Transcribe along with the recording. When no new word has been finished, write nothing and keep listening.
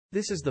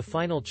This is the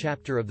final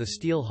chapter of the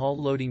steel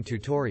hull loading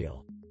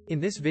tutorial. In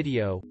this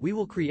video, we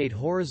will create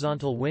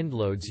horizontal wind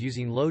loads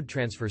using load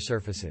transfer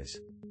surfaces.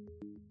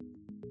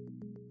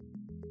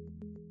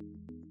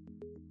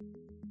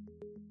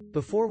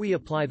 Before we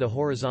apply the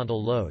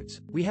horizontal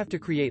loads, we have to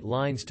create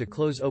lines to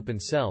close open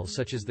cells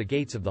such as the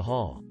gates of the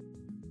hull.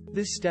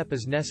 This step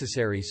is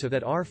necessary so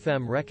that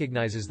RFEM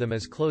recognizes them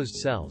as closed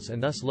cells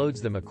and thus loads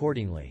them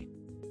accordingly.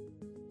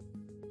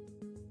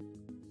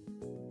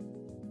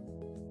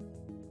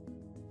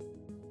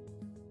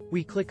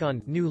 We click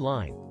on New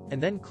Line,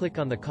 and then click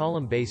on the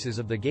column bases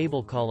of the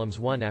gable columns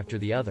one after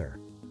the other.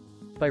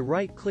 By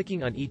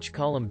right-clicking on each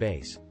column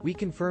base, we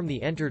confirm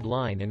the entered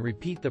line and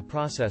repeat the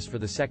process for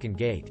the second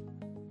gate.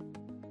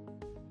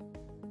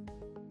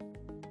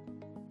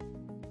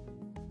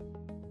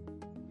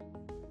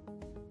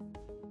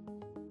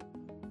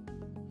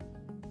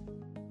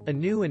 A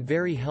new and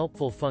very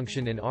helpful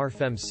function in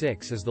RFEM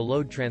 6 is the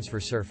load transfer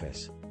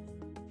surface.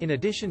 In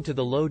addition to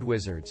the load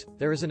wizards,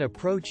 there is an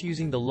approach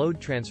using the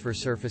load transfer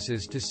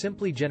surfaces to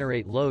simply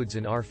generate loads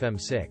in RFEM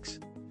 6.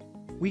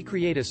 We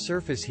create a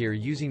surface here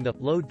using the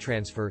load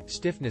transfer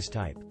stiffness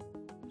type.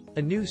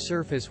 A new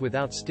surface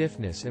without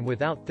stiffness and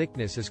without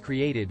thickness is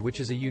created, which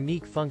is a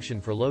unique function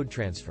for load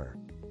transfer.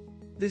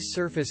 This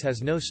surface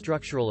has no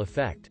structural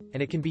effect,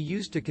 and it can be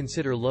used to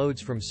consider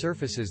loads from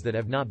surfaces that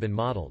have not been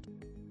modeled.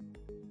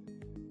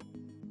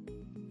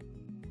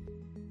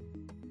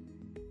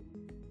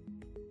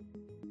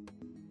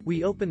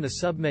 We open the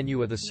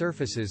submenu of the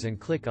surfaces and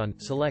click on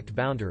Select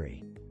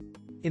Boundary.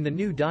 In the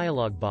new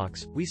dialog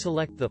box, we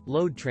select the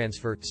Load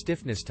Transfer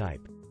stiffness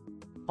type.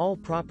 All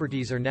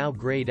properties are now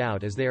grayed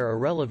out as they are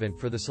irrelevant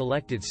for the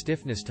selected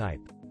stiffness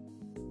type.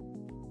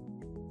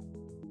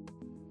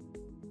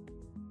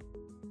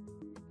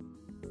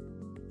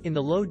 In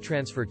the Load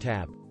Transfer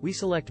tab, we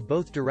select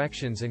both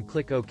directions and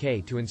click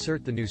OK to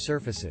insert the new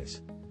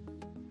surfaces.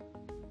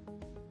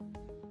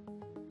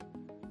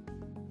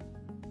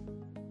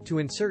 To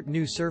insert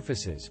new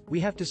surfaces, we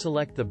have to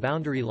select the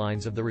boundary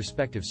lines of the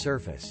respective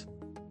surface.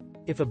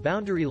 If a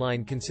boundary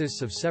line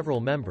consists of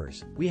several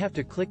members, we have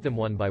to click them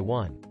one by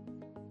one.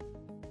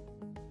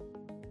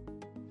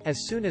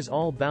 As soon as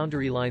all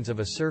boundary lines of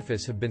a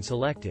surface have been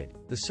selected,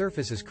 the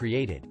surface is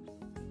created.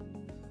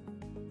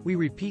 We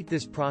repeat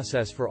this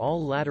process for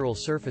all lateral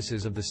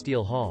surfaces of the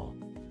steel hull.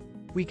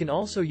 We can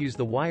also use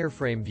the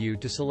wireframe view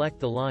to select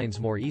the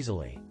lines more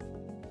easily.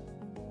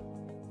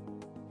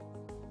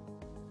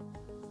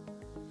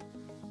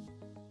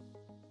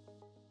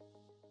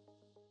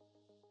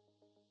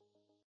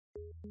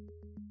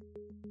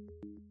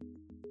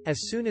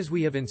 As soon as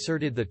we have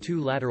inserted the two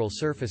lateral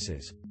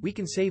surfaces, we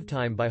can save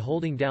time by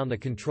holding down the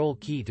Control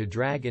key to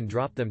drag and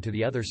drop them to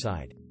the other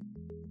side.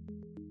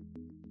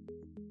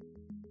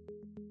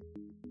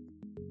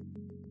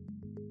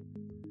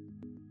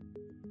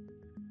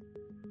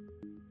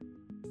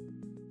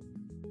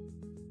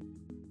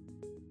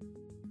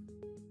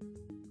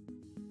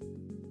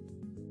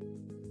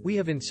 We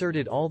have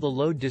inserted all the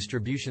load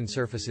distribution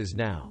surfaces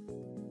now.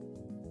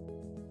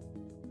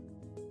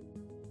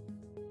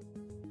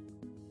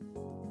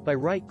 By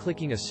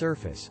right-clicking a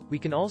surface, we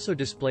can also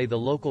display the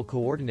local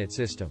coordinate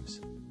systems.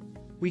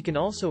 We can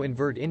also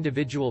invert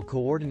individual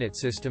coordinate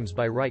systems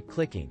by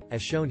right-clicking,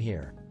 as shown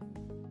here.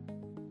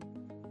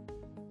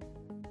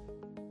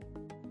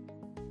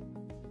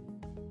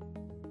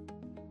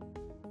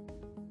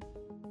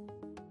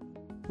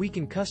 We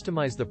can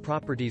customize the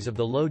properties of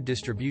the load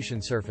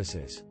distribution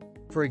surfaces.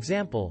 For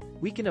example,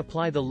 we can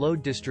apply the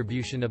load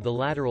distribution of the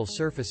lateral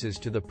surfaces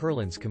to the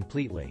purlins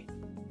completely.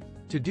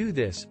 To do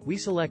this, we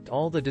select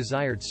all the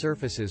desired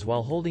surfaces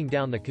while holding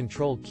down the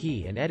Control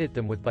key and edit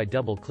them by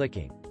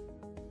double-clicking.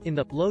 In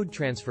the Load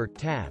Transfer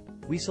tab,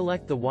 we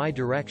select the Y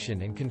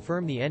direction and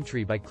confirm the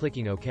entry by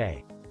clicking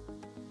OK.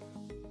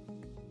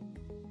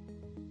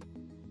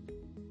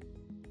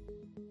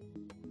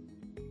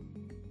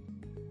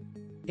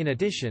 In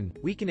addition,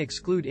 we can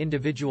exclude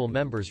individual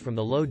members from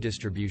the load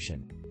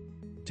distribution.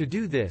 To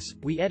do this,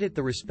 we edit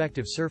the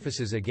respective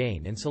surfaces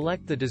again and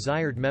select the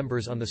desired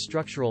members on the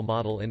structural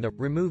model in the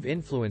Remove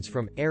Influence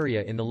from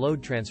area in the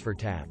Load Transfer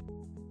tab.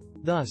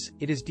 Thus,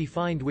 it is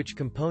defined which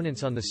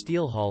components on the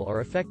steel hull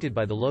are affected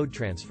by the load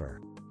transfer.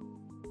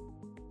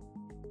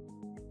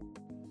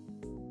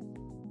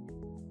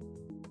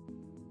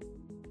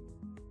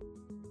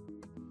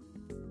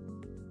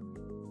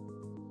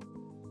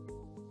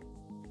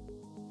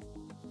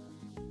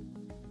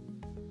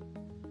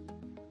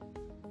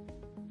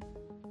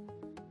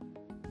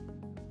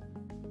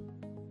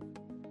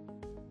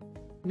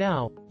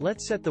 Now,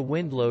 let's set the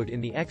wind load in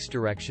the X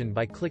direction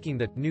by clicking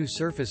the New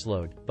Surface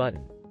Load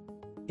button.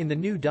 In the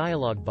new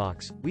dialog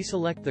box, we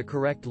select the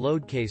correct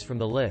load case from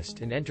the list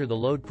and enter the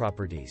load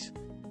properties.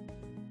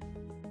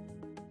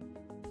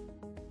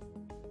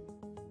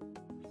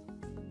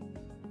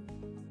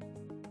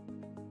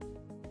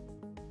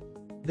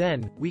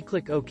 Then, we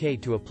click OK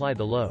to apply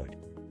the load.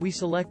 We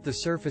select the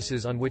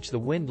surfaces on which the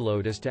wind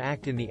load is to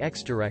act in the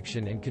X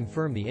direction and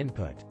confirm the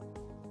input.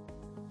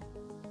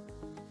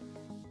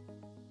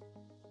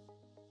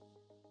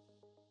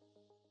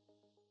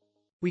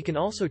 We can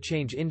also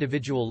change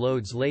individual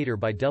loads later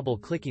by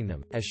double-clicking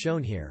them, as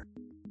shown here.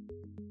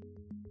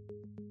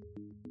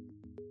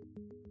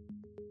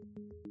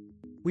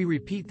 We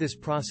repeat this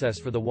process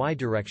for the Y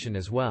direction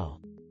as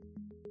well.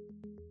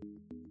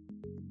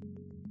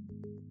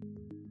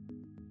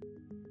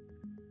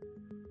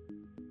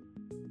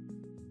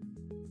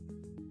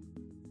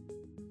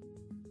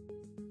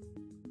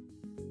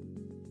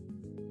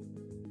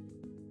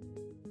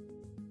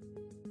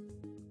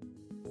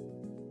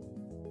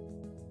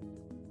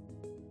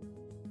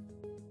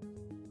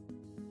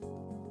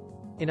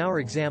 In our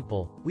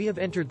example, we have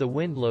entered the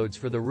wind loads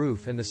for the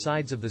roof and the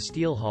sides of the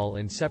steel hull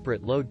in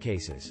separate load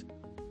cases.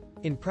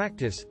 In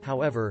practice,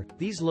 however,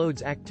 these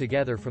loads act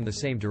together from the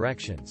same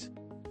directions.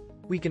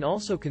 We can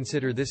also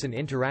consider this an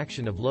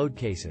interaction of load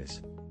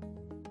cases.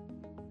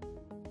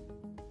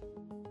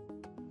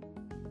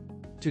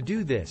 To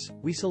do this,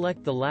 we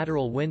select the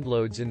lateral wind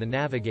loads in the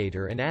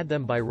navigator and add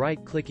them by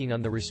right-clicking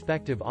on the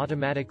respective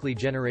automatically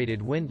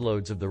generated wind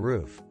loads of the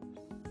roof.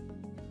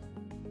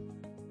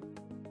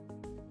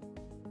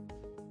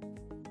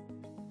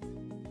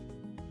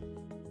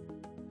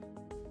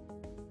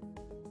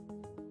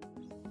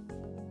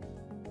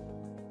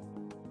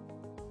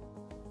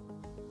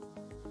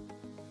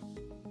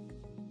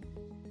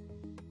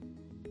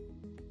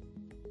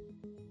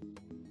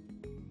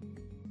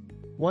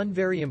 One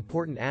very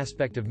important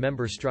aspect of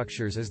member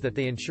structures is that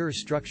they ensure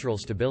structural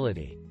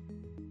stability.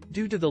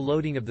 Due to the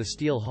loading of the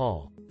steel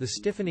hull, the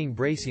stiffening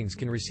bracings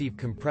can receive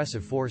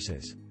compressive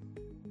forces.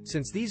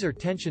 Since these are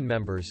tension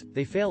members,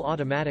 they fail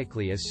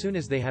automatically as soon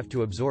as they have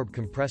to absorb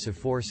compressive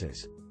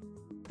forces.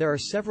 There are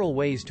several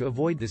ways to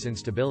avoid this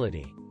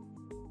instability.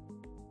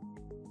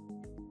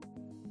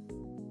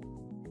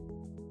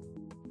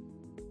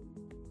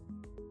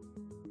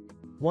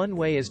 One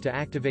way is to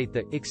activate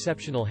the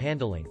Exceptional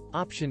Handling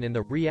option in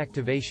the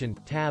Reactivation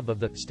tab of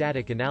the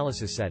Static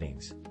Analysis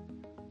settings.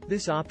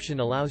 This option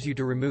allows you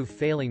to remove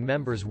failing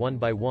members one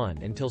by one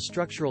until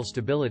structural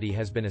stability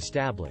has been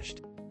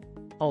established.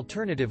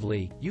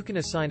 Alternatively, you can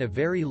assign a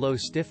very low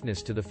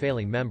stiffness to the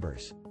failing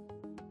members.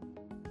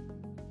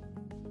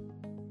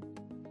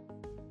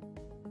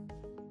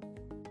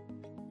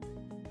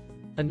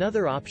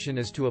 Another option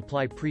is to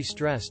apply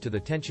pre-stress to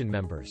the tension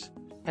members.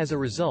 As a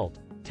result,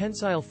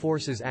 tensile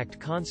forces act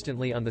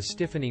constantly on the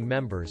stiffening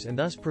members and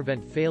thus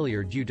prevent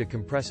failure due to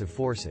compressive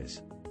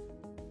forces.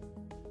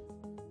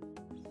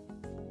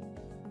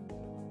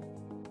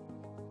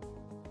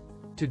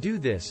 To do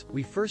this,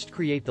 we first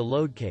create the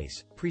load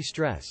case,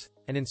 pre-stress,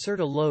 and insert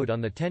a load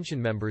on the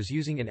tension members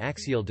using an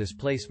axial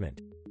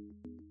displacement.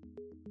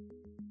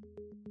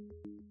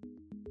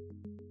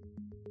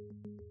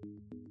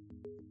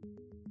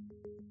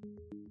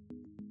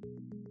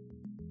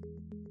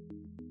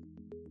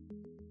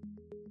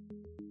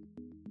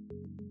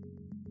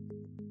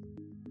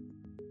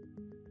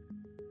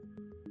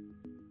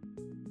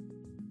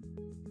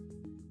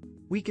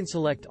 We can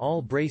select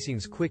all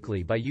bracings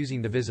quickly by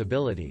using the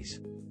visibilities.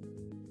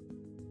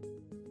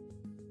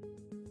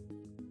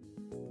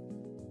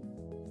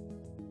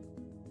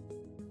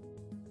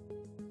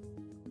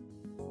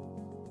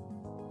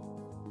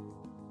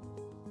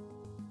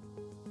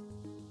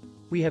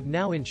 We have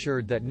now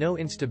ensured that no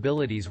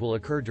instabilities will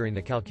occur during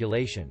the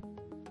calculation.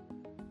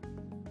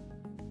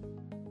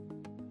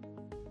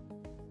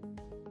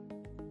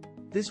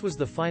 This was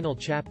the final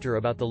chapter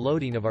about the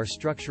loading of our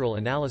structural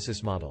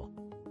analysis model.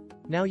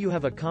 Now you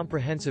have a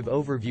comprehensive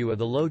overview of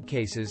the load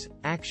cases,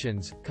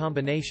 actions,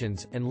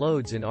 combinations, and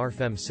loads in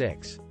RFEM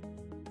 6.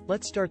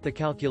 Let's start the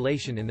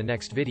calculation in the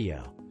next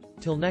video.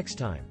 Till next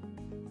time.